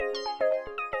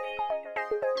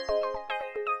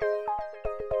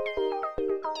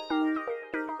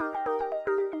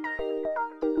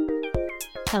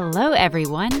Hello,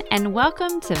 everyone, and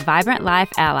welcome to Vibrant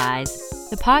Life Allies,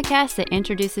 the podcast that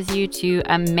introduces you to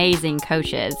amazing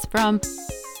coaches from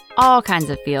all kinds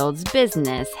of fields: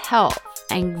 business, health,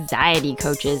 anxiety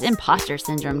coaches, imposter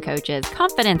syndrome coaches,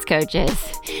 confidence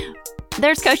coaches.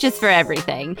 There's coaches for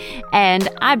everything, and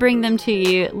I bring them to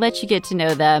you, let you get to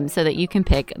know them so that you can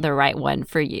pick the right one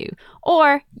for you.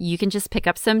 Or you can just pick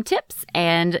up some tips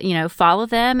and, follow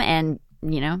them and,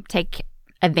 take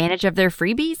advantage of their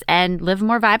freebies and live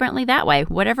more vibrantly that way,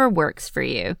 whatever works for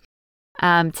you.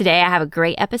 Today I have a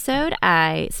great episode.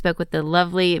 I spoke with the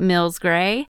lovely Mills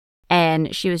Gray,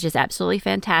 and she was just absolutely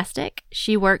fantastic.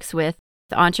 She works with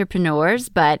entrepreneurs,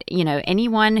 but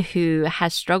anyone who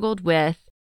has struggled with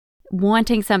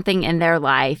wanting something in their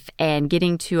life and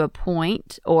getting to a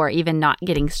point or even not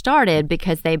getting started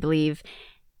because they believe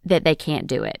that they can't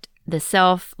do it. The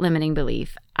self-limiting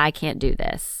belief, I can't do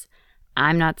this.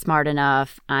 I'm not smart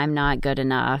enough. I'm not good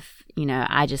enough.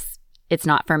 It's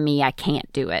not for me. I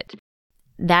can't do it.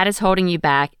 That is holding you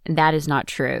back. That is not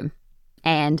true.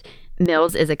 And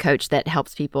Mills is a coach that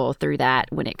helps people through that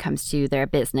when it comes to their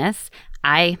business.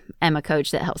 I am a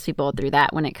coach that helps people through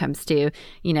that when it comes to,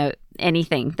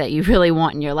 anything that you really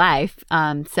want in your life.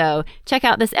 So check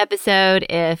out this episode.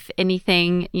 If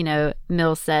anything,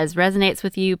 Mills says resonates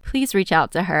with you, please reach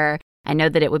out to her. I know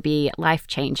that it would be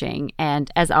life-changing.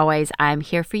 And as always, I'm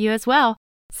here for you as well.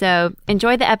 So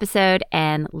enjoy the episode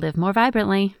and live more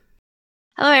vibrantly.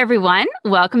 Hello, everyone.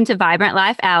 Welcome to Vibrant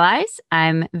Life Allies.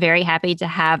 I'm very happy to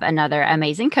have another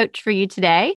amazing coach for you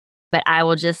today, but I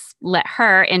will just let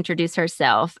her introduce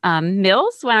herself.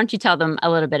 Mills, why don't you tell them a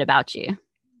little bit about you?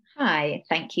 Hi,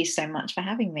 thank you so much for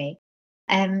having me.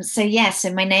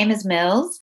 So my name is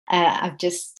Mills. I've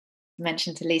just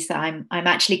mentioned to Lisa, I'm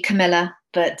actually Camilla,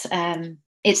 but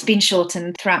it's been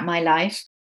shortened throughout my life.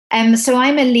 So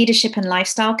I'm a leadership and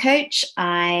lifestyle coach.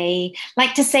 I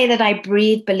like to say that I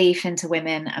breathe belief into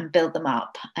women and build them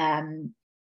up.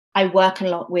 I work a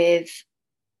lot with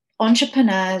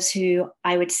entrepreneurs who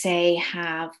I would say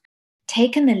have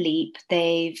taken the leap.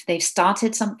 They've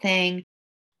started something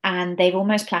and they've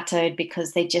almost plateaued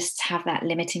because they just have that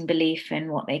limiting belief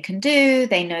in what they can do.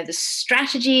 They know the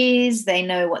strategies, they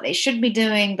know what they should be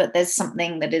doing, but there's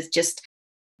something that is just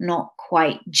not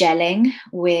quite gelling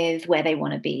with where they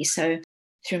want to be. So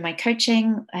through my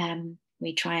coaching,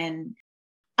 we try and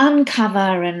uncover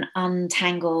and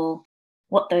untangle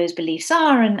what those beliefs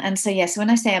are. So when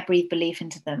I say I breathe belief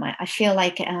into them, I feel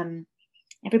like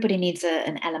everybody needs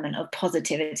an element of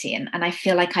positivity. And I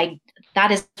feel like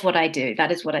that is what I do.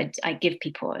 That is what I give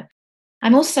people.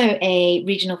 I'm also a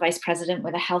regional vice president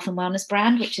with a health and wellness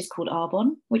brand, which is called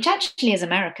Arbonne, which actually is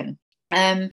American.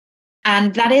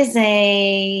 And that is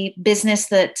a business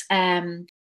that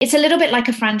it's a little bit like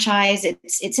a franchise.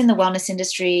 It's in the wellness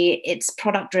industry. It's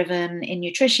product driven in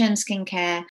nutrition,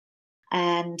 skincare.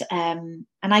 And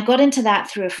I got into that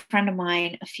through a friend of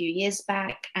mine a few years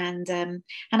back. And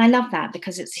I love that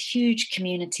because it's a huge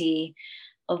community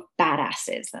of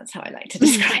badasses. That's how I like to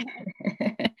describe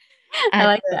it. I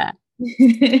like that.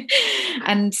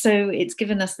 And so it's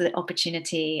given us the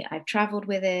opportunity. I've traveled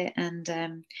with it, and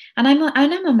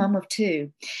I'm a mum of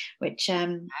two, which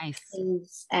nice.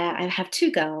 is I have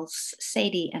two girls,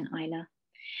 Sadie and Isla,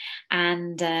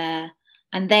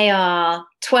 and they are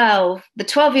 12. The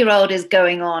 12-year-old is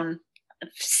going on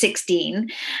 16.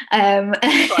 Of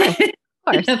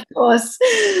course. Of course.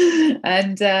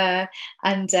 And then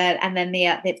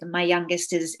my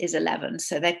youngest is 11,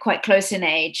 so they're quite close in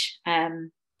age. I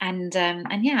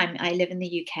live in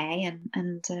the UK,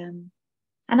 and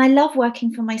I love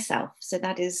working for myself. So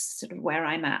that is sort of where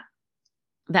I'm at.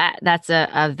 That's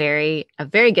a very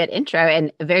good intro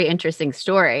and a very interesting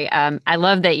story. I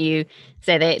love that you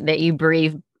say that you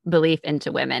breathe belief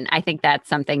into women. I think that's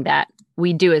something that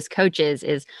we do as coaches,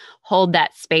 is hold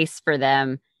that space for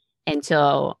them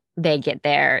until they get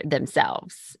there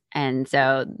themselves. And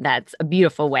so that's a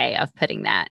beautiful way of putting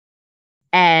that.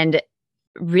 And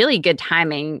really good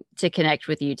timing to connect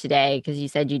with you today, because you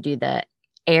said you do the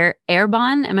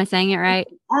Arbonne. Am I saying it right?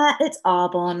 It's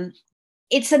Arbonne.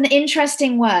 It's an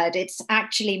interesting word. It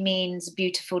actually means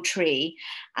beautiful tree.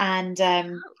 And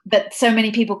but so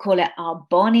many people call it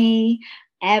Arbonne,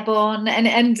 Airborne.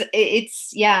 And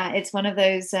it's one of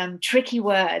those tricky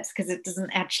words because it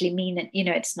doesn't actually mean it,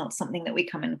 it's not something that we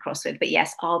come across with. But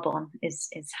yes, Arbonne is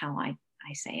how I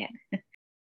say it.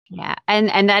 Yeah.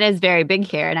 And that is very big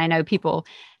here. And I know people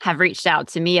have reached out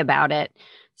to me about it.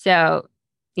 So,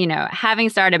 having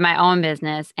started my own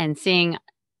business and seeing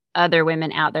other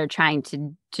women out there trying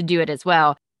to do it as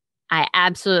well, I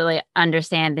absolutely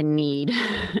understand the need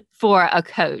for a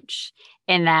coach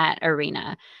in that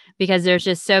arena, because there's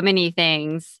just so many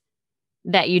things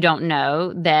that you don't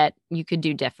know that you could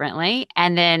do differently.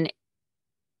 And then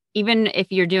even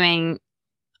if you're doing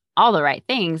all the right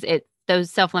things, it's those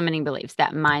self-limiting beliefs,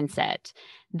 that mindset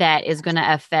that is going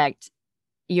to affect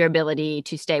your ability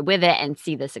to stay with it and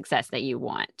see the success that you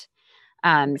want.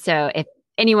 So if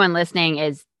anyone listening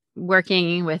is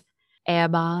working with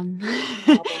Eobon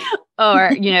or,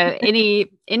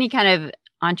 any kind of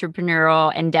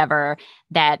entrepreneurial endeavor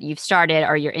that you've started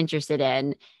or you're interested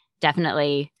in,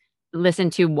 definitely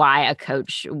listen to why a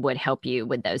coach would help you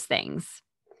with those things.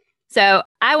 So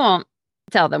I won't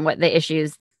tell them what the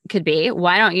issues could be.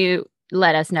 Why don't you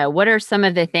let us know? What are some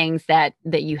of the things that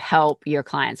you help your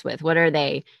clients with? What are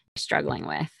they struggling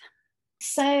with?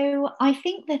 So I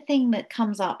think the thing that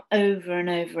comes up over and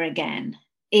over again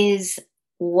is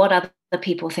what other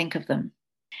people think of them.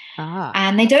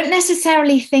 And they don't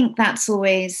necessarily think that's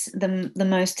always the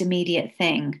most immediate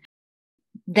thing.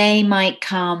 They might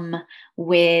come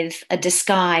with a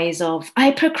disguise of,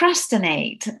 I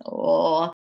procrastinate,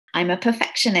 or I'm a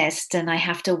perfectionist and I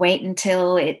have to wait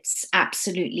until it's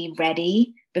absolutely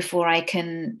ready before I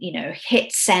can,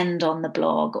 hit send on the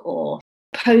blog or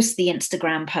post the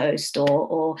Instagram post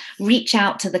or reach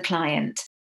out to the client.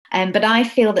 But I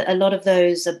feel that a lot of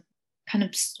those are kind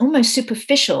of almost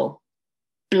superficial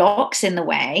blocks in the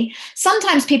way.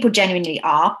 Sometimes people genuinely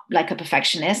are like a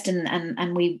perfectionist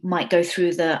and we might go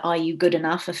through the are you good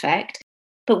enough effect.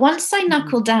 But once I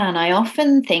knuckle down, I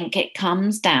often think it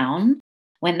comes down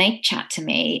when they chat to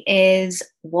me is,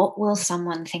 what will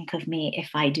someone think of me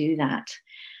if I do that?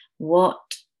 What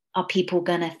are people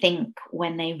going to think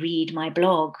when they read my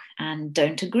blog and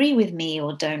don't agree with me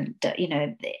or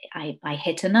I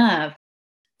hit a nerve?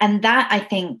 And that, I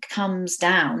think, comes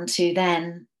down to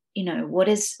then, what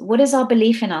is our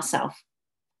belief in ourselves?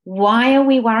 Why are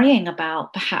we worrying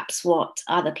about perhaps what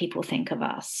other people think of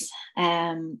us?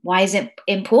 Why is it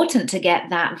important to get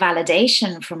that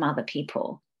validation from other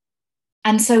people?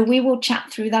 And so we will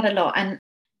chat through that a lot. And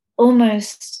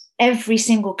almost every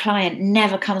single client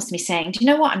never comes to me saying, do you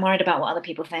know what? I'm worried about what other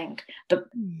people think. But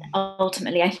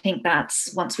ultimately, I think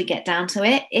that's, once we get down to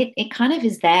it, it kind of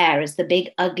is there as the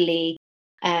big, ugly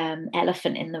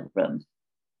elephant in the room.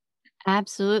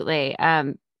 Absolutely.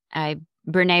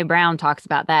 Brene Brown talks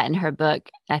about that in her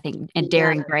book, I think, in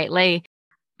Daring Greatly.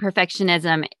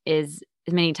 Perfectionism is,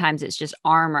 many times, it's just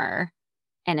armor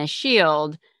and a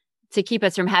shield to keep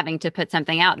us from having to put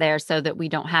something out there so that we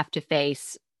don't have to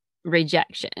face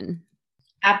rejection.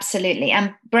 Absolutely.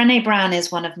 And Brene Brown is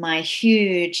one of my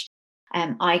huge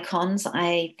icons.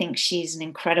 I think she's an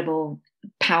incredible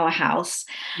powerhouse.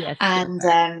 Yes, and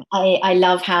I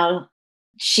love how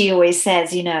she always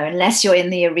says, unless you're in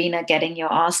the arena getting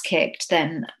your ass kicked,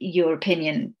 then your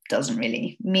opinion doesn't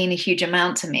really mean a huge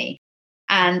amount to me.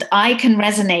 And I can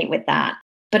resonate with that.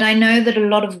 But I know that a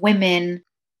lot of women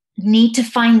need to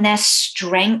find their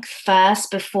strength first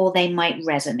before they might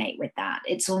resonate with that.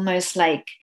 It's almost like,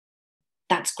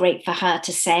 that's great for her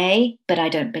to say, but I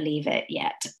don't believe it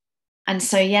yet. And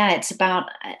so, it's about,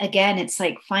 again, it's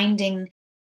like finding,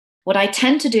 what I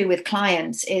tend to do with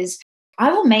clients is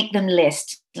I will make them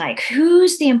list, like,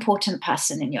 who's the important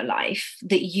person in your life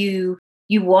that you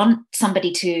want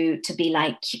somebody to be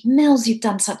like, Mills, you've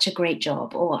done such a great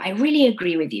job, or I really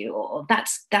agree with you, or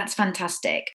that's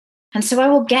fantastic. And so I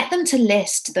will get them to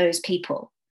list those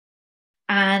people.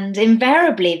 And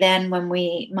invariably then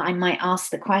I might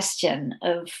ask the question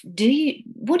of,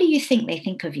 what do you think they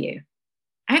think of you?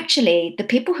 Actually, the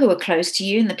people who are close to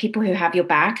you and the people who have your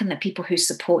back and the people who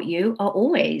support you are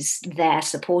always there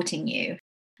supporting you.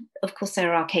 Of course,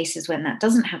 there are cases when that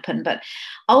doesn't happen, but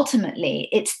ultimately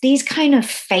it's these kind of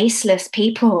faceless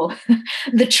people,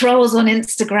 the trolls on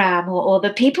Instagram or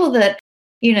the people that,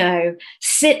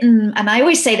 sit and I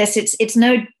always say this, it's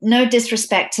no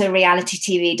disrespect to reality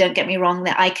TV. Don't get me wrong,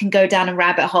 that I can go down a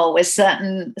rabbit hole with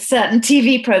certain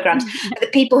TV programs.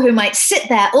 The people who might sit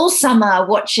there all summer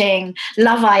watching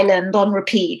Love Island on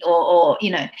repeat or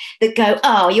that go,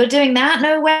 oh, you're doing that?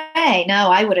 No way.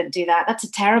 No, I wouldn't do that. That's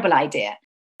a terrible idea.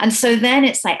 And so then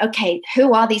it's like, okay,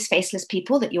 who are these faceless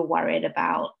people that you're worried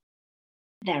about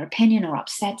their opinion or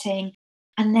upsetting?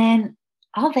 And then,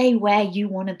 are they where you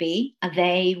want to be? Are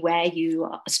they where you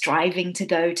are striving to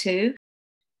go to?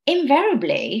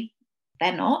 Invariably,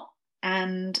 they're not.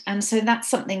 And so that's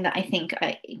something that I think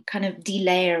kind of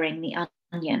delayering the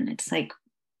onion. It's like,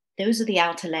 those are the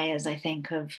outer layers, I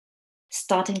think, of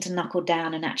starting to knuckle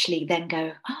down and actually then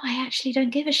go, oh, I actually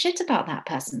don't give a shit about that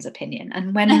person's opinion.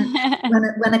 And when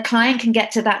a client can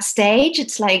get to that stage,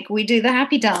 it's like we do the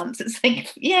happy dance. It's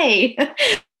like, yay,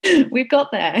 we've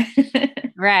got there.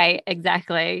 Right,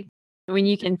 exactly. when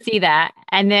you can see that.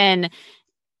 And then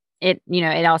it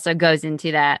also goes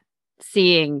into that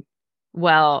seeing,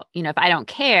 well, if I don't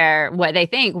care what they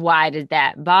think, why did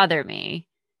that bother me?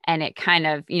 And it kind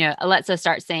of, lets us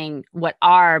start saying what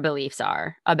our beliefs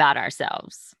are about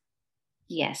ourselves.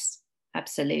 Yes,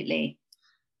 absolutely.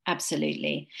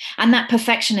 Absolutely. And that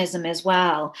perfectionism as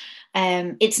well.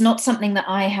 It's not something that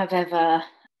I've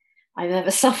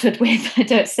ever suffered with. I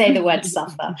don't say the word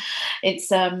suffer. It's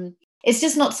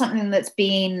just not something that's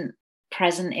been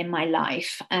present in my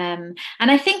life. And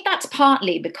I think that's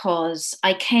partly because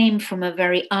I came from a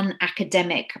very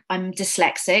unacademic, I'm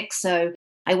dyslexic, so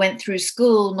I went through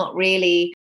school not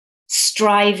really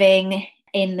striving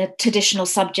in the traditional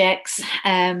subjects.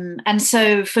 And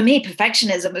so for me,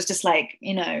 perfectionism was just like,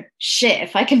 shit,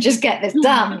 if I can just get this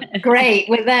done, great,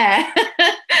 we're there.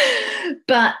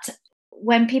 But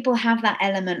when people have that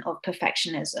element of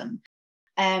perfectionism,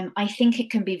 I think it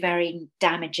can be very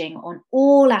damaging on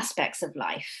all aspects of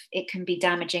life. It can be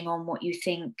damaging on what you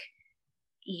think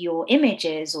your image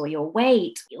is, or your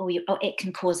weight, or it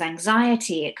can cause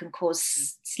anxiety. It can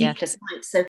cause sleepless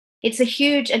nights. So it's a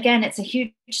huge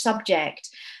subject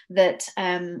that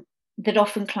that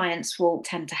often clients will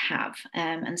tend to have.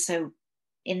 And so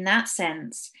in that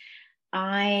sense,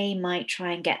 I might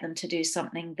try and get them to do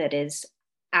something that is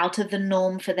out of the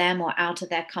norm for them or out of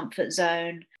their comfort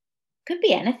zone. Could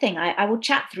be anything. I will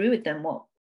chat through with them what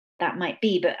that might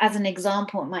be. But as an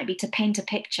example, it might be to paint a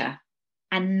picture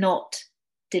and not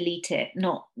delete it,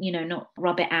 not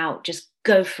rub it out, just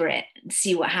go for it and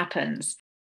see what happens.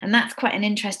 And that's quite an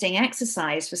interesting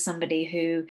exercise for somebody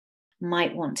who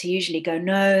might want to usually go,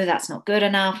 no, that's not good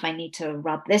enough. I need to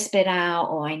rub this bit out,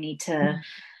 or I need to,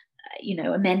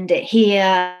 amend it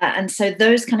here. And so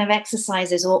those kind of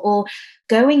exercises, or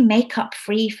going makeup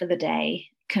free for the day,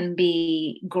 can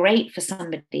be great for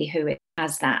somebody who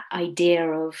has that idea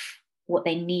of what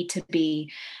they need to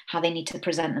be, how they need to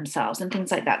present themselves and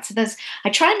things like that. So I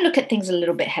try and look at things a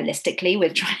little bit holistically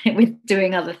with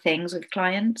doing other things with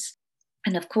clients.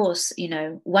 And of course,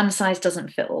 one size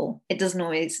doesn't fit all. It doesn't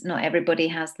always, not everybody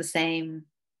has the same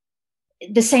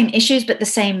issues, but the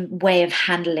same way of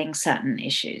handling certain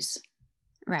issues.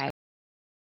 Right.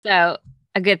 So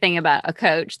a good thing about a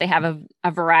coach, they have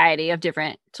a variety of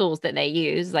different tools that they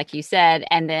use, like you said,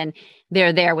 and then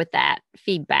they're there with that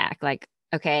feedback, like,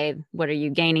 okay, what are you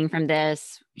gaining from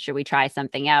this? Should we try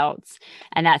something else?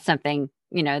 And that's something,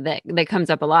 that comes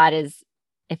up a lot, is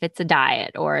if it's a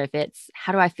diet, or if it's,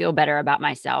 how do I feel better about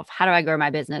myself? How do I grow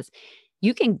my business?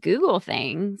 You can Google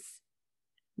things,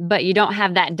 but you don't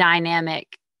have that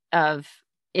dynamic of,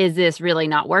 is this really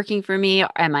not working for me? Or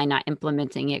am I not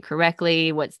implementing it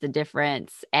correctly? What's the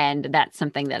difference? And that's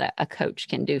something that a coach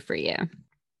can do for you.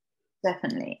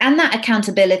 Definitely. And that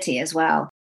accountability as well.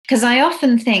 Because I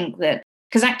often think that,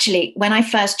 because actually when I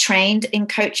first trained in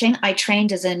coaching, I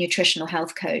trained as a nutritional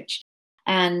health coach.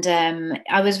 And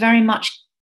I was very much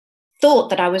thought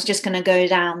that I was just going to go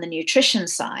down the nutrition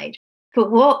side.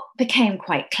 But what became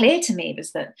quite clear to me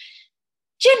was that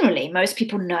generally most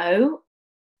people know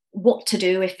what to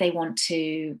do if they want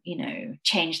to,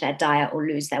 change their diet or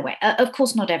lose their weight. Of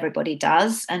course, not everybody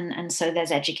does. And so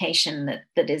there's education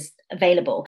that is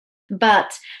available.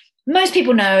 But most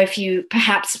people know if you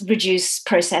perhaps reduce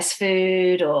processed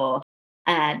food, or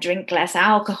drink less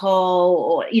alcohol,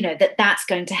 or, that's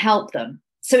going to help them.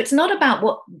 So it's not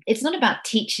about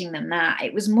teaching them that.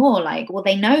 It was more like, well,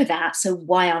 they know that, so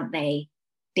why aren't they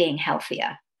being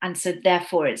healthier? And so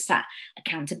therefore it's that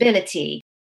accountability,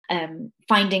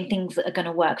 finding things that are going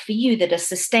to work for you, that are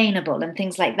sustainable, and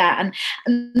things like that.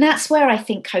 And that's where I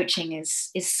think coaching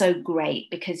is so great,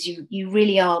 because you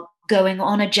really are going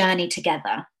on a journey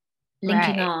together,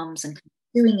 linking arms and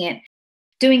doing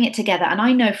it together. And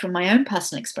I know from my own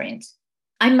personal experience,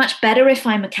 I'm much better if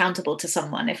I'm accountable to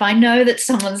someone. If I know that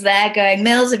someone's there going,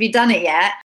 Mills, have you done it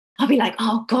yet? I'll be like,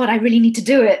 oh God, I really need to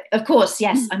do it. Of course,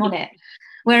 yes, I'm on it.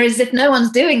 Whereas if no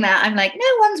one's doing that, I'm like,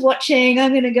 no one's watching.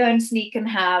 I'm going to go and sneak and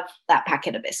have that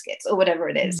packet of biscuits or whatever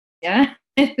it is. Yeah.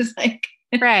 It's like,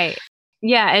 right.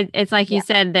 Yeah. It's like you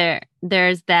said,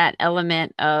 there's that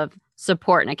element of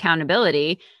support and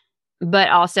accountability, but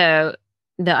also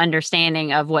the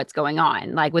understanding of what's going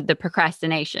on, like with the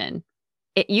procrastination.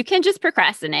 You can just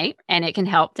procrastinate, and it can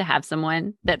help to have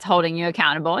someone that's holding you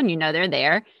accountable and they're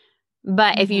there.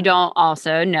 But if you don't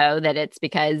also know that it's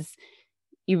because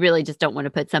you really just don't want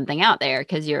to put something out there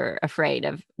because you're afraid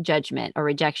of judgment or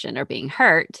rejection or being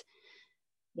hurt,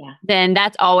 then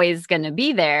that's always going to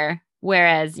be there.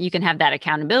 Whereas you can have that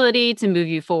accountability to move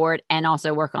you forward and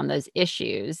also work on those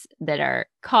issues that are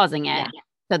causing it,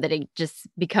 so that it just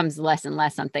becomes less and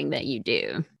less something that you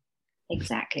do.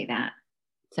 Exactly that.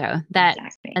 So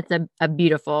Exactly. that's a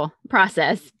beautiful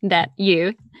process that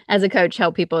you as a coach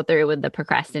help people through with the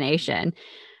procrastination.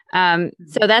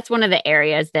 So that's one of the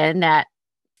areas then that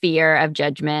fear of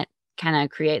judgment kind of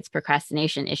creates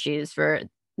procrastination issues for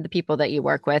the people that you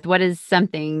work with. What is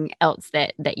something else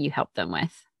that you help them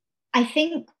with? I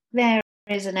think there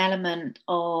is an element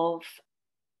of,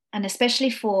 and especially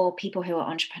for people who are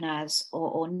entrepreneurs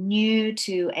or new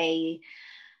to a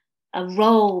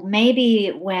role, maybe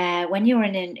where when you're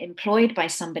employed by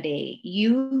somebody,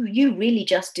 you really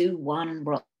just do one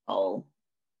role.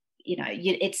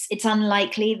 It's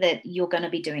unlikely that you're going to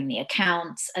be doing the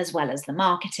accounts as well as the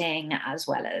marketing as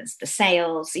well as the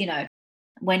sales.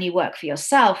 When you work for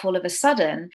yourself, all of a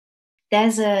sudden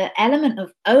there's a element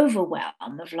of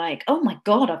overwhelm of like, oh my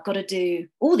God, I've got to do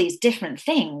all these different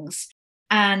things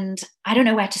and I don't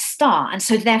know where to start. And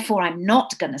so therefore I'm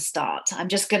not going to start. I'm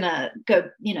just going to go,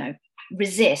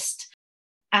 resist.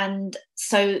 And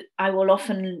so I will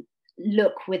often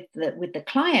look with the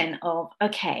client of,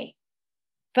 okay,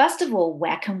 first of all,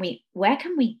 where can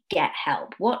we get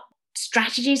help? What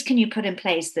strategies can you put in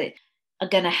place that are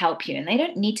going to help you? And they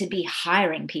don't need to be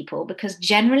hiring people, because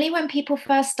generally when people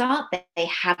first start, they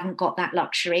haven't got that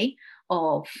luxury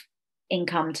of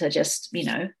income to just,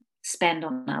 spend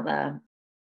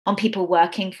on people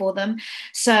working for them.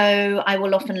 So I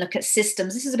will often look at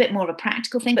systems. This is a bit more of a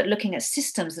practical thing, but looking at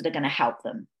systems that are going to help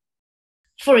them.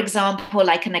 For example,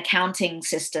 like an accounting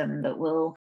system that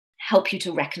will help you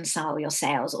to reconcile your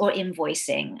sales, or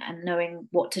invoicing and knowing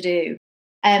what to do.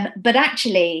 But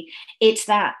actually, it's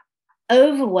that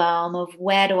overwhelm of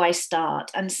where do I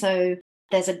start? And so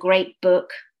there's a great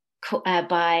book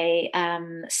by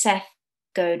Seth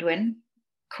Godin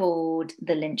called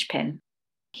The Linchpin.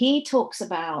 He talks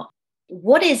about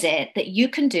what is it that you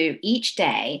can do each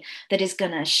day that is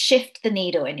going to shift the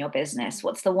needle in your business?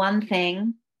 What's the one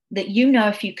thing that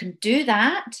if you can do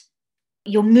that,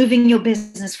 you're moving your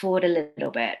business forward a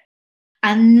little bit.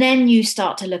 And then you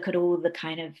start to look at all the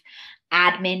kind of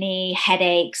admin-y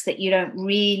headaches that you don't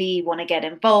really want to get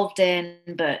involved in,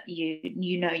 but you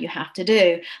have to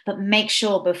do. But make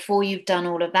sure before you've done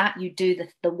all of that, you do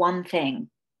the one thing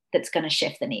that's going to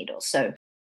shift the needle. So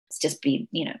it's just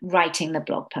writing the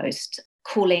blog post,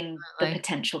 calling the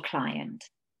potential client,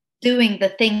 doing the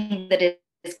thing that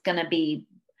is going to be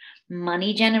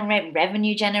revenue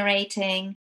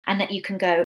generating, and that you can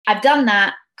go, I've done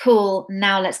that, cool,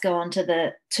 now let's go on to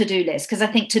the to-do list. Because I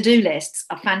think to-do lists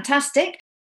are fantastic.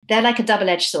 They're like a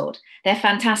double-edged sword. They're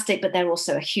fantastic, but they're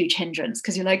also a huge hindrance,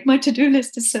 because you're like, my to-do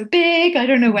list is so big, I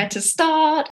don't know where to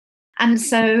start. And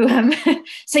so,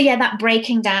 that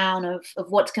breaking down of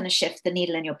what's going to shift the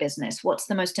needle in your business, what's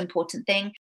the most important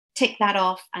thing, tick that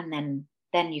off, and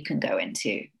then you can go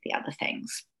into the other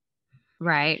things.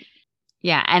 Right.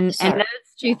 Yeah. And those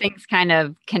two things kind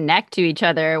of connect to each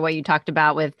other, what you talked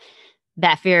about with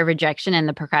that fear of rejection and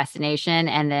the procrastination,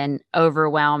 and then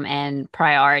overwhelm and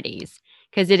priorities.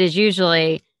 Because it is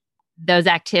usually those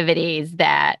activities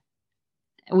that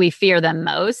we fear the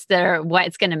most that are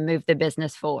what's going to move the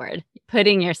business forward.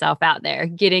 Putting yourself out there,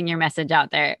 getting your message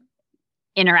out there,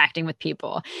 interacting with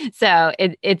people. So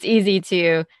it's easy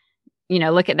to,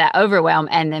 look at that overwhelm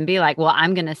and then be like, well,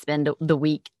 I'm going to spend the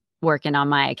week working on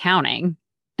my accounting.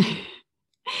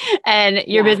 And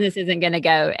your business isn't going to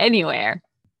go anywhere.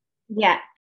 Yeah.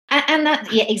 And that,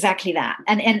 exactly that.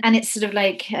 And it's sort of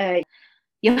like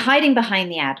you're hiding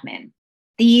behind the admin,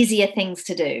 the easier things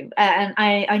to do. And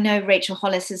I know Rachel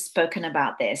Hollis has spoken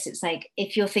about this. It's like,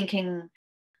 if you're thinking,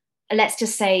 let's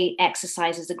just say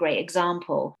exercise is a great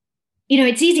example.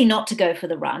 It's easy not to go for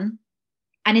the run,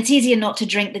 and it's easier not to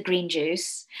drink the green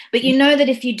juice. But that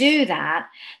if you do that,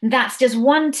 that's just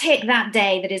one tick that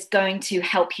day that is going to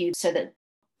help you, so that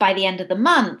by the end of the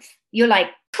month, you're like,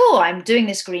 cool, I'm doing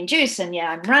this green juice, and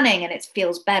I'm running, and it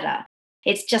feels better.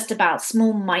 It's just about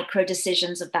small micro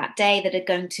decisions of that day that are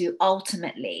going to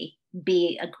ultimately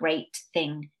be a great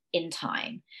thing in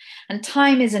time. And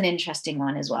time is an interesting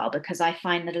one as well, because I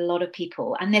find that a lot of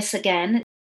people, and this again,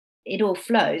 it all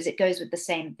flows, it goes with the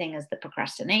same thing as the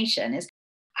procrastination, is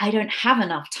I don't have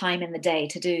enough time in the day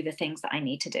to do the things that I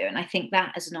need to do. And I think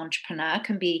that as an entrepreneur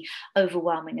can be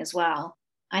overwhelming as well.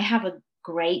 I have a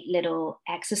great little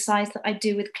exercise that I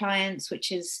do with clients,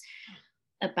 which is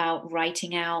about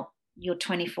writing out your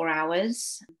 24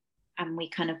 hours. And we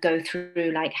kind of go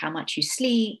through like how much you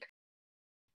sleep,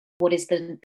 what is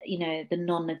the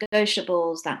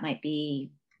non-negotiables. That might be,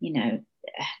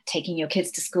 taking your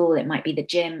kids to school. It might be the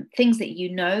gym, things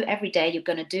that every day you're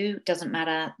going to do, doesn't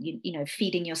matter,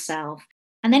 feeding yourself.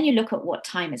 And then you look at what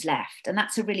time is left. And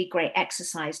that's a really great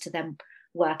exercise to then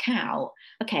work out,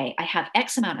 okay, I have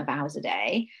X amount of hours a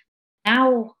day.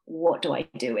 now what do I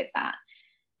do with that?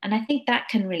 And I think that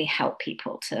can really help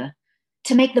people to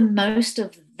make the most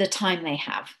of the time they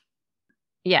have.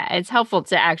 Yeah, it's helpful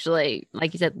to actually,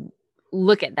 like you said,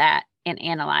 look at that and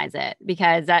analyze it,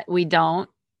 because that we don't,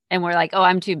 and we're like, oh,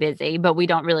 I'm too busy, but we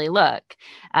don't really look.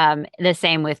 The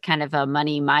same with kind of a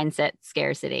money mindset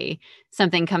scarcity.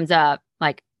 Something comes up,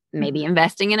 like maybe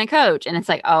investing in a coach, and it's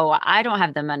like, oh, I don't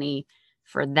have the money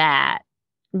for that.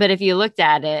 But if you looked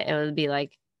at it, it would be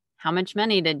like, how much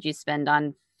money did you spend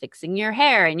on fixing your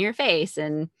hair and your face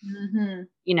and,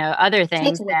 other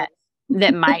things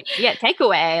that might, take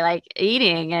away, like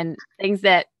eating and things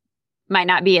that might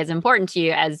not be as important to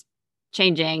you as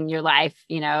changing your life,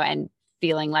 and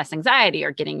feeling less anxiety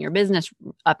or getting your business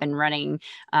up and running,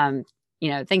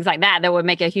 things like that would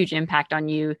make a huge impact on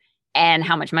you and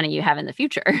how much money you have in the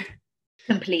future.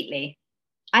 Completely.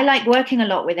 I like working a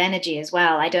lot with energy as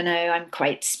well. I don't know, I'm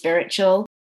quite spiritual.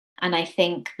 And I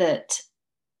think that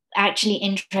actually,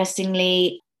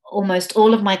 interestingly, almost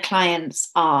all of my clients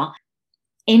are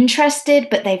interested,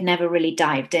 but they've never really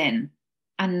dived in.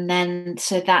 And then,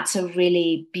 so that's a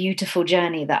really beautiful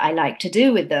journey that I like to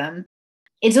do with them.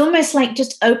 It's almost like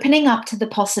just opening up to the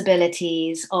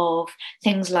possibilities of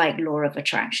things like law of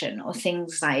attraction, or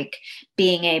things like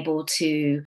being able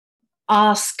to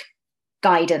ask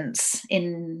guidance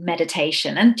in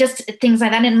meditation and just things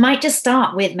like that. And it might just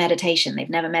start with meditation. They've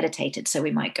never meditated. So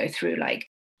we might go through like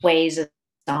ways of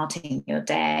starting your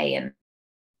day,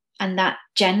 and that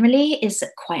generally is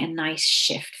quite a nice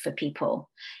shift for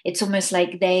people. It's almost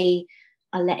like they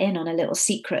are let in on a little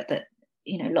secret that,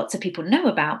 lots of people know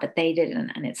about, but they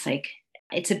didn't. And it's like,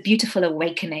 it's a beautiful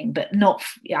awakening, but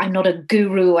I'm not a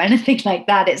guru or anything like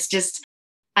that. It's just,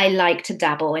 I like to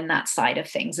dabble in that side of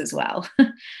things as well.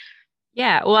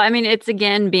 Yeah. Well, I mean, it's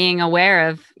again, being aware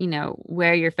of,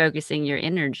 where you're focusing your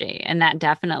energy. And that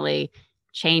definitely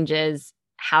changes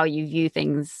how you view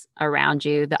things around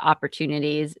you, the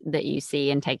opportunities that you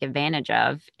see and take advantage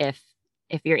of. If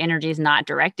your energy is not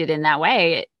directed in that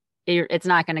way, it's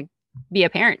not going to be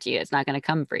apparent to you. It's not going to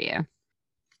come for you.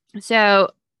 So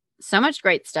much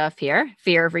great stuff here.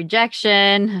 Fear of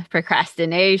rejection,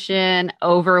 procrastination,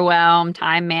 overwhelm,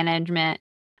 time management.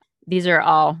 These are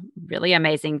all really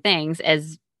amazing things.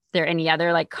 Is there any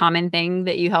other like common thing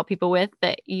that you help people with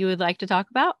that you would like to talk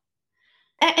about?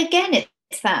 Again,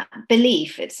 it's that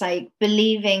belief. It's like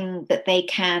believing that they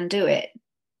can do it.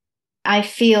 I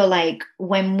feel like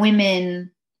when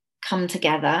women come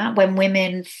together, when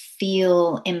women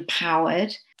feel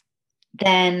empowered,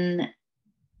 then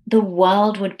the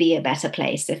world would be a better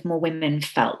place if more women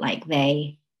felt like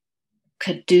they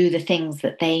could do the things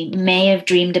that they may have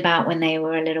dreamed about when they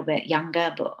were a little bit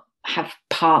younger, but have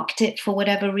parked it for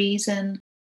whatever reason.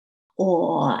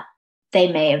 Or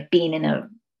they may have been in a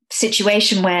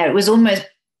situation where it was almost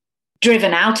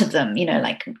driven out of them,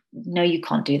 like, no, you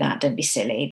can't do that. Don't be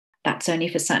silly. That's only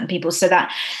for certain people. So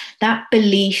that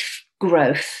belief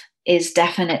growth is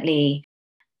definitely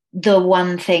the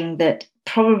one thing that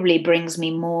probably brings me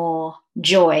more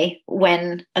joy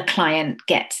when a client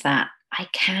gets that. I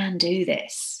can do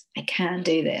this. I can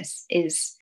do this.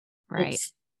 Is right.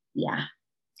 Yeah.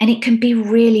 And it can be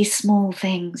really small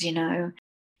things,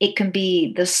 It can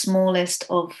be the smallest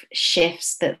of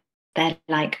shifts that they're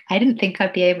like, I didn't think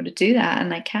I'd be able to do that,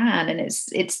 and I can. And it's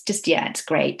just, it's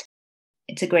great.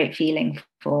 It's a great feeling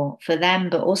for them,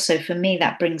 but also for me,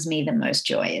 that brings me the most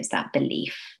joy, is that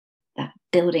belief, that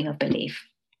building of belief.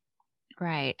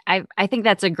 Right. I think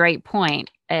that's a great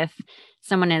point. If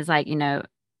someone is like,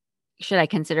 should I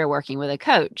consider working with a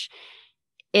coach?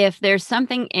 If there's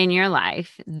something in your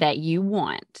life that you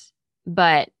want,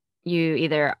 but you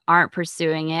either aren't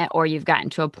pursuing it, or you've gotten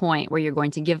to a point where you're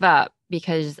going to give up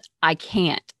because I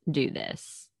can't do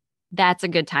this, that's a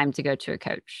good time to go to a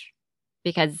coach,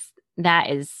 because that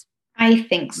is, I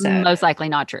think so, most likely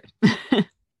not true.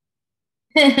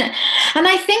 And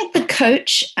I think the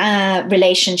coach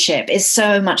relationship is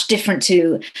so much different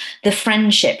to the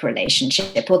friendship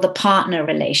relationship or the partner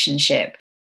relationship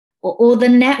or the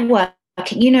network.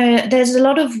 There's a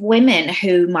lot of women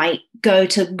who might go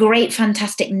to great,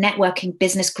 fantastic networking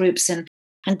business groups and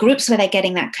groups where they're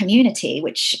getting that community,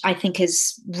 which I think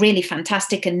is really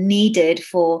fantastic and needed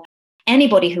for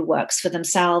anybody who works for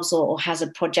themselves or has a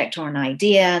project or an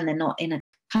idea and they're not in a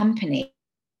company.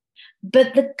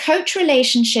 But the coach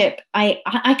relationship, I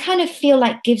kind of feel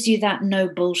like gives you that no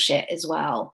bullshit as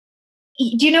well.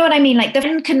 Do you know what I mean? Like the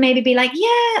friend can maybe be like,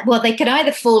 yeah, well, they could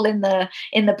either fall in the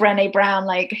Brené Brown,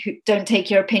 like, don't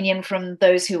take your opinion from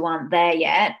those who aren't there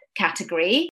yet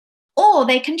category, Or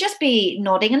they can just be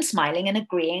nodding and smiling and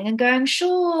agreeing and going,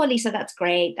 sure, Lisa, that's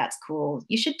great. That's cool.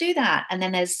 You should do that. And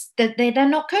then they're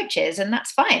not coaches, and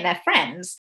that's fine. They're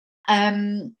friends.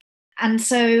 And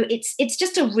so it's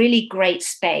just a really great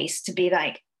space to be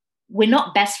like, we're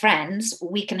not best friends.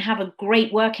 We can have a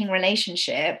great working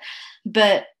relationship,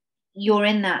 but you're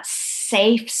in that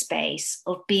safe space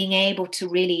of being able to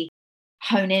really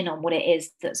hone in on what it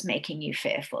is that's making you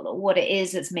fearful, or what it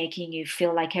is that's making you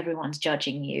feel like everyone's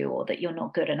judging you, or that you're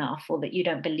not good enough, or that you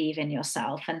don't believe in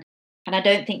yourself. And I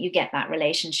don't think you get that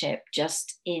relationship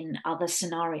just in other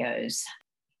scenarios.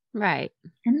 Right.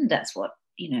 And that's what,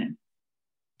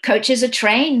 coaches are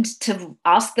trained to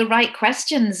ask the right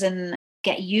questions and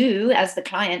get you as the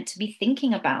client to be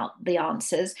thinking about the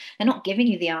answers. They're not giving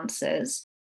you the answers.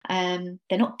 They're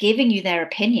not giving you their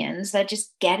opinions. They're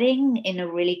just getting, in a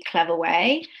really clever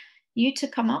way, you to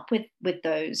come up with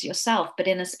those yourself, but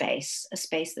in a space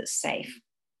that's safe.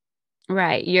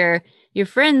 Right. Your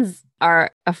friends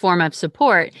are a form of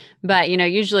support, but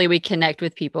usually we connect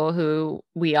with people who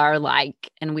we are like,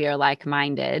 and we are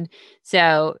like-minded.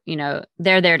 So,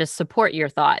 they're there to support your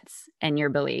thoughts and your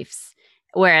beliefs.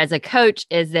 Whereas a coach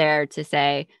is there to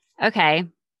say, okay,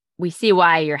 we see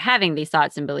why you're having these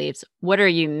thoughts and beliefs. What are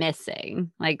you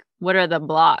missing? Like, what are the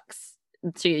blocks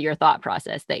to your thought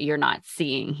process that you're not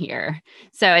seeing here?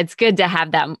 So it's good to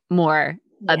have that more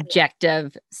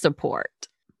objective support.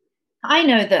 I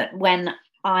know that when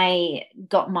I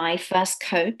got my first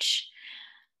coach,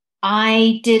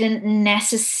 I didn't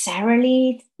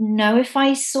necessarily know if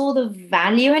I saw the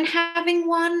value in having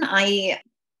one.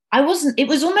 It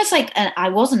was almost like I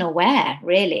wasn't aware,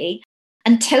 really,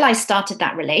 until I started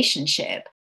that relationship.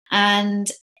 And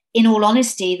in all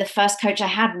honesty, the first coach I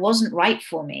had wasn't right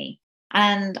for me.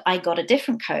 And I got a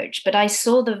different coach, but I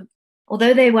saw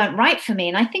although they weren't right for me.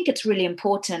 And I think it's really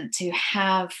important to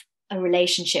have a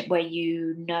relationship where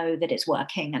you know that it's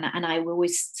working. And I will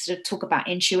always sort of talk about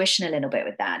intuition a little bit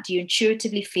with that. Do you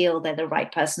intuitively feel they're the right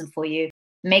person for you?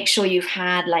 Make sure you've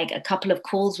had like a couple of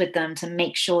calls with them to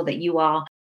make sure that you are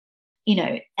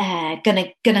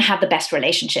gonna have the best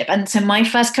relationship. And so my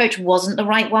first coach wasn't the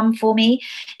right one for me.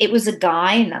 It was a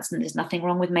guy, and there's nothing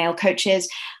wrong with male coaches.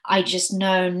 I just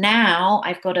know now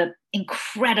I've got an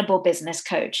incredible business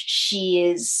coach. She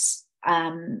is,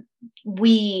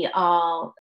 we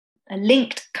are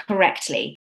linked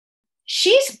correctly.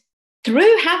 She's,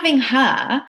 through having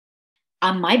her,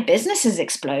 my business has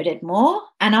exploded more.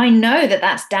 And I know that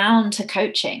that's down to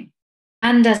coaching.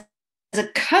 And as a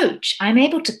coach, I'm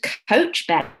able to coach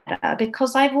better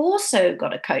because I've also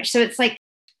got a coach. So it's like,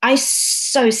 I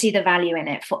so see the value in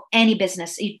it for any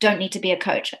business. You don't need to be a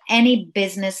coach. For any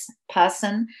business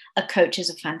person, a coach is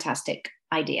a fantastic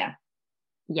idea.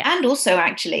 Yeah. And also,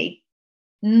 actually,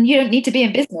 you don't need to be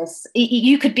in business.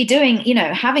 You could be doing,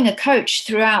 having a coach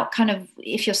throughout, kind of,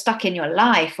 if you're stuck in your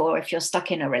life, or if you're stuck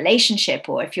in a relationship,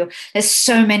 or there's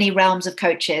so many realms of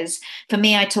coaches. For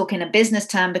me, I talk in a business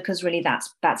term because really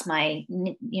that's my,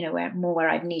 where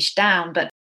I've niched down.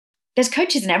 But there's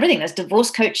coaches and everything. There's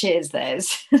divorce coaches.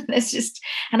 There's just,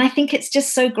 and I think it's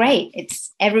just so great.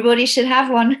 Everybody should have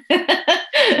one.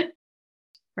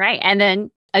 Right. And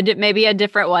then maybe a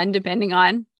different one, depending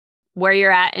on where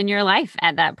you're at in your life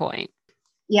at that point.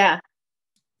 Yeah.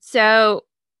 So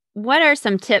what are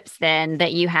some tips then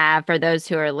that you have for those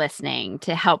who are listening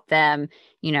to help them,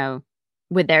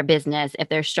 with their business, if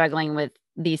they're struggling with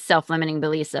these self-limiting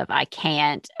beliefs of I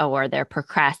can't, or they're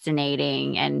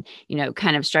procrastinating and,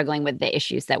 kind of struggling with the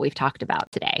issues that we've talked about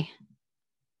today?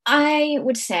 I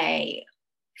would say,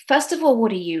 first of all,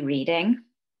 what are you reading?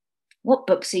 What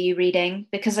books are you reading?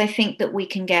 Because I think that we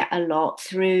can get a lot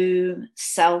through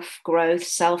self-growth,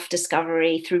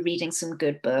 self-discovery, through reading some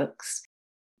good books.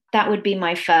 That would be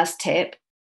my first tip.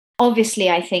 Obviously,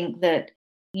 I think that,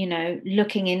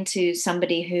 looking into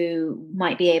somebody who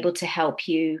might be able to help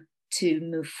you to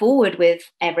move forward with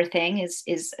everything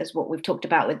is what we've talked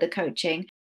about with the coaching.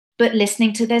 But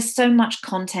there's so much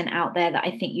content out there that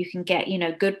I think you can get,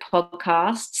 good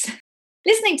podcasts.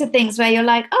 Listening to things where you're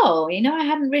like, oh, I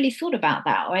hadn't really thought about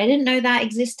that, or I didn't know that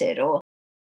existed, or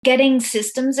getting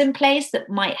systems in place that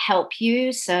might help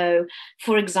you. So,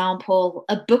 for example,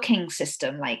 a booking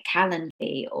system like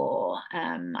Calendly, or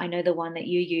I know the one that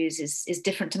you use is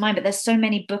different to mine, but there's so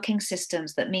many booking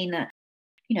systems that mean that,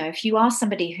 if you are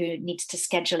somebody who needs to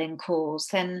schedule in calls,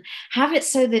 then have it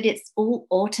so that it's all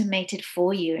automated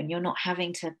for you and you're not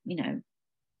having to,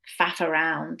 faff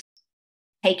around,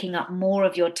 taking up more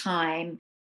of your time.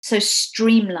 So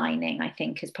streamlining, I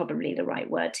think, is probably the right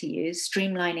word to use.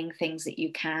 Streamlining things that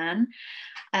you can.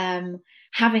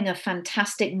 having a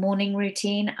fantastic morning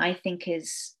routine, I think,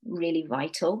 is really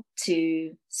vital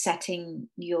to setting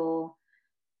your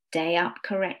day up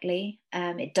correctly.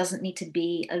 It doesn't need to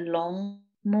be a long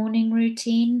morning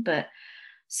routine, but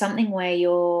something where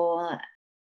you're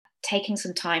taking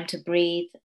some time to breathe,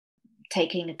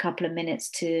 taking a couple of minutes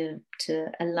to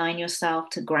align yourself,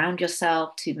 to ground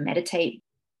yourself, to meditate.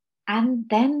 And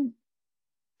then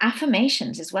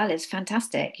affirmations as well is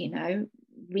fantastic.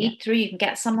 Read through, you can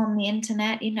get some on the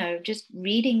internet, just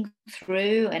reading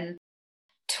through and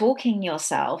talking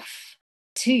yourself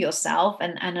to yourself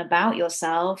and about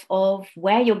yourself, of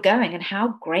where you're going and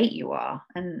how great you are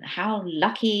and how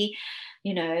lucky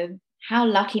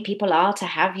people are to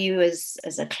have you as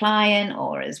a client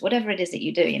or as whatever it is that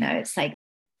you do. It's like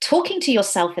talking to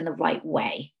yourself in the right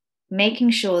way, making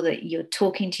sure that you're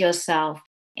talking to yourself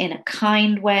in a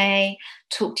kind way.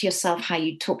 Talk to yourself how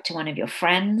you talk to one of your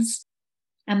friends.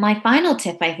 And my final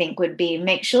tip, I think, would be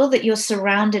make sure that you're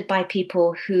surrounded by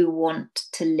people who want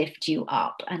to lift you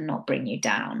up and not bring you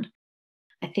down.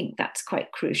 I think that's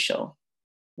quite crucial.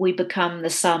 We become the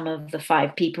sum of the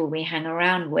 5 people we hang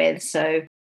around with. So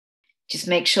just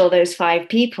make sure those 5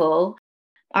 people,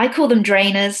 I call them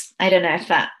drainers. I don't know if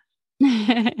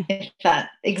that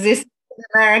exists in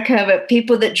America, but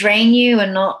people that drain you are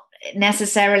not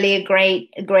necessarily a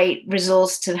great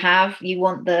resource to have. You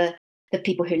want the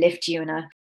people who lift you and are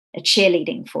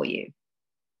cheerleading for you.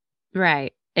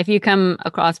 Right. If you come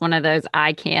across one of those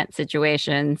I can't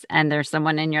situations and there's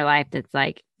someone in your life that's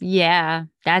like, yeah,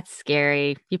 that's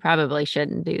scary, you probably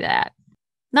shouldn't do that.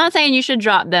 Not saying you should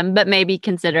drop them, but maybe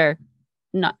consider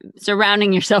not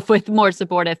surrounding yourself with more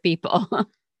supportive people.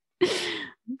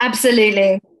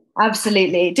 Absolutely.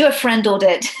 Do a friend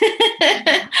audit.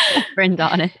 A friend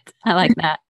audit. I like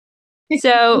that.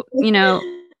 So,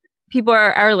 people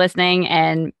are listening,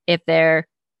 and if they're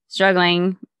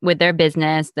struggling with their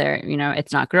business,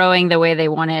 it's not growing the way they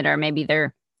want it, or maybe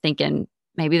they're thinking,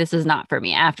 maybe this is not for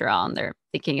me after all, and they're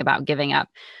thinking about giving up.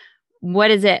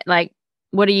 What is it like?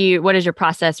 What is your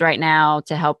process right now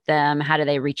to help them? How do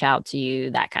they reach out to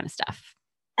you? That kind of stuff.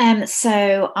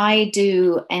 So I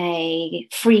do a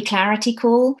free clarity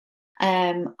call.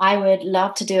 I would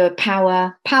love to do a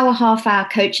power half-hour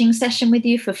coaching session with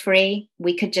you for free.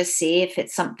 We could just see if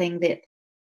it's something that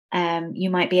you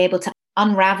might be able to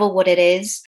unravel what it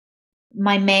is.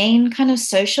 My main kind of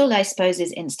social, I suppose,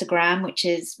 is Instagram, which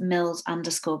is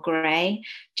Mills_Gray.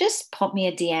 Just pop me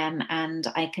a DM and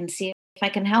I can see if I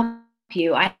can help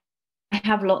you. I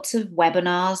have lots of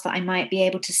webinars that I might be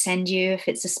able to send you if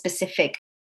it's a specific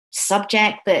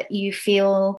subject that you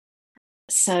feel.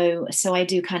 So I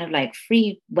do kind of like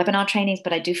free webinar trainings,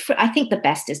 but I think the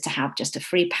best is to have just a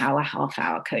free power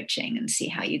half-hour coaching and see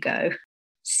how you go.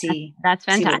 That's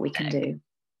fantastic. See what we can do.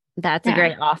 That's a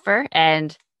great offer.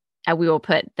 And we will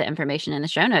put the information in the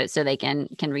show notes so they can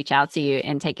reach out to you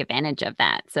and take advantage of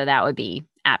that. So that would be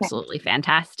absolutely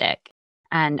fantastic.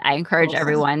 And I encourage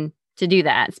everyone to do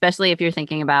that, especially if you're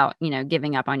thinking about,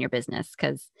 giving up on your business,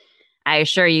 because I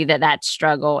assure you that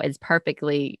struggle is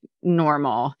perfectly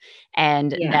normal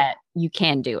and that you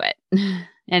can do it.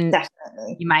 And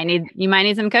definitely, you might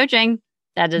need some coaching.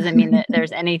 That doesn't mean that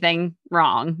there's anything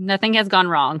wrong. Nothing has gone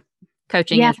wrong.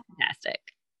 Coaching is fantastic.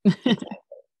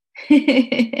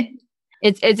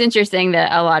 It's interesting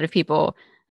that a lot of people,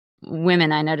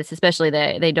 women, I notice especially,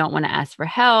 that they don't want to ask for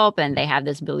help, and they have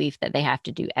this belief that they have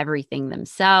to do everything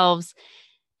themselves.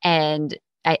 And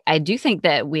I do think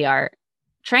that we are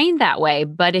trained that way.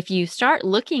 But if you start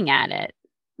looking at it,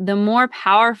 the more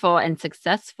powerful and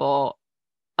successful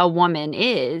a woman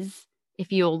is,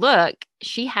 if you'll look,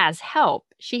 she has help,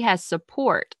 she has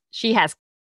support, she has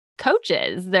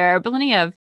coaches. There are plenty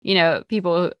of,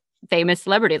 people, famous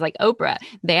celebrities like Oprah,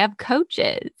 they have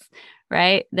coaches,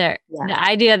 right? The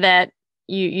idea that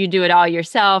you do it all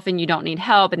yourself and you don't need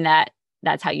help, and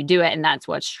that's how you do it, and that's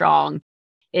what's strong.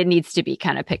 It needs to be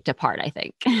kind of picked apart, I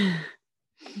think.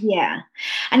 Yeah.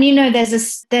 And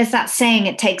there's that saying,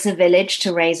 it takes a village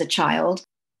to raise a child.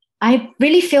 I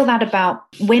really feel that about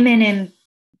women in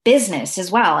business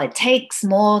as well. It takes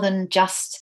more than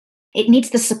it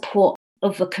needs the support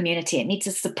of the community. It needs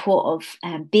the support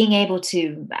of being able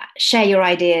to share your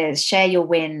ideas, share your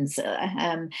wins,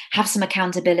 have some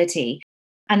accountability.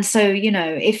 And so,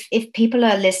 if people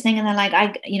are listening and they're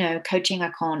like, coaching,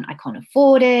 I can't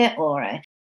afford it, or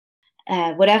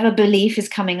whatever belief is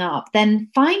coming up, then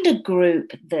find a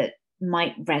group that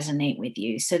might resonate with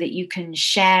you so that you can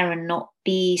share and not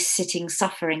be sitting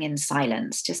suffering in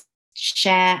silence. Just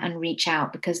share and reach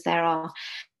out, because there are,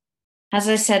 as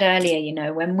I said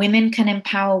earlier, when women can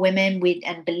empower women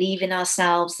and believe in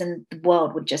ourselves, then the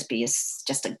world would just be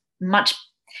just a much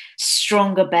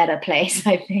stronger, better place,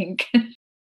 I think.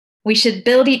 We should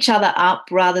build each other up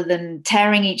rather than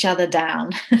tearing each other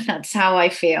down. That's how I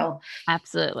feel.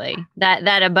 Absolutely.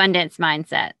 That abundance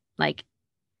mindset, like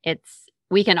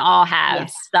we can all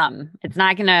have some. It's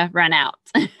not going to run out.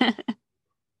 It's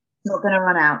not going to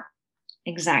run out.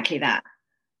 Exactly that.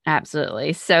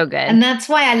 Absolutely. So good. And that's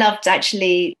why I loved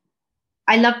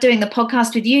doing the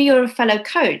podcast with you. You're a fellow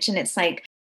coach. And it's like,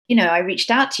 I reached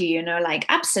out to you, like,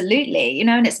 absolutely,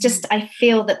 and it's just, I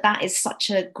feel that is such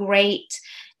a great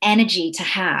energy to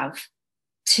have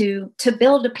to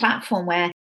build a platform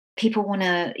where people want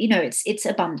to, it's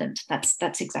abundant.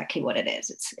 That's exactly what it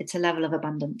is. It's a level of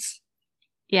abundance.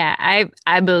 Yeah.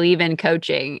 I believe in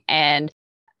coaching, and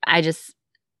I just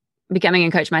becoming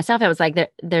a coach myself, I was like,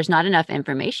 there's not enough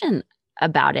information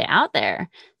about it out there.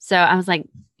 So I was like,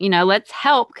 let's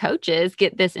help coaches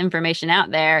get this information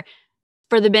out there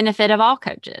for the benefit of all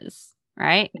coaches,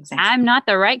 right? Exactly. I'm not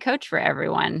the right coach for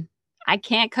everyone. I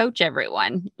can't coach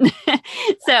everyone.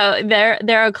 So there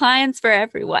are clients for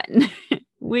everyone.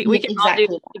 We can all do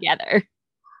this together.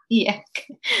 Yeah,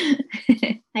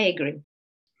 I agree.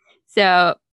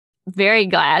 So very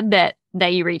glad that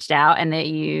you reached out and that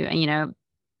you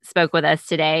spoke with us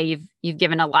today. You've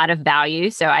given a lot of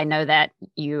value. So I know that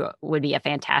you would be a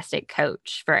fantastic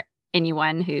coach for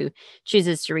anyone who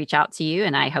chooses to reach out to you,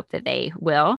 and I hope that they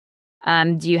will.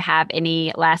 Do you have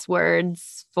any last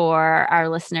words for our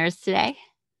listeners today?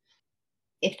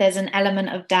 If there's an element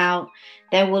of doubt,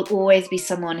 there will always be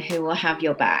someone who will have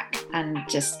your back. And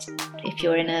just if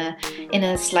you're in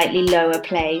a slightly lower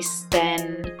place,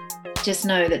 then just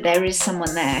know that there is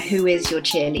someone there who is your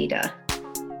cheerleader.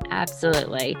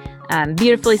 Absolutely.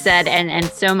 Beautifully said, and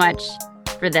so much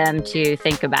for them to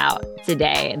think about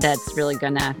today. That's really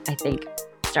gonna, I think,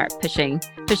 start pushing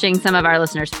some of our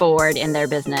listeners forward in their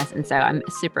business. And so I'm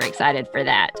super excited for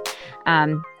that.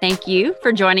 Thank you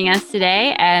for joining us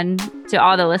today. And to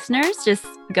all the listeners, just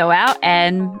go out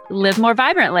and live more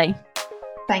vibrantly.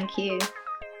 Thank you.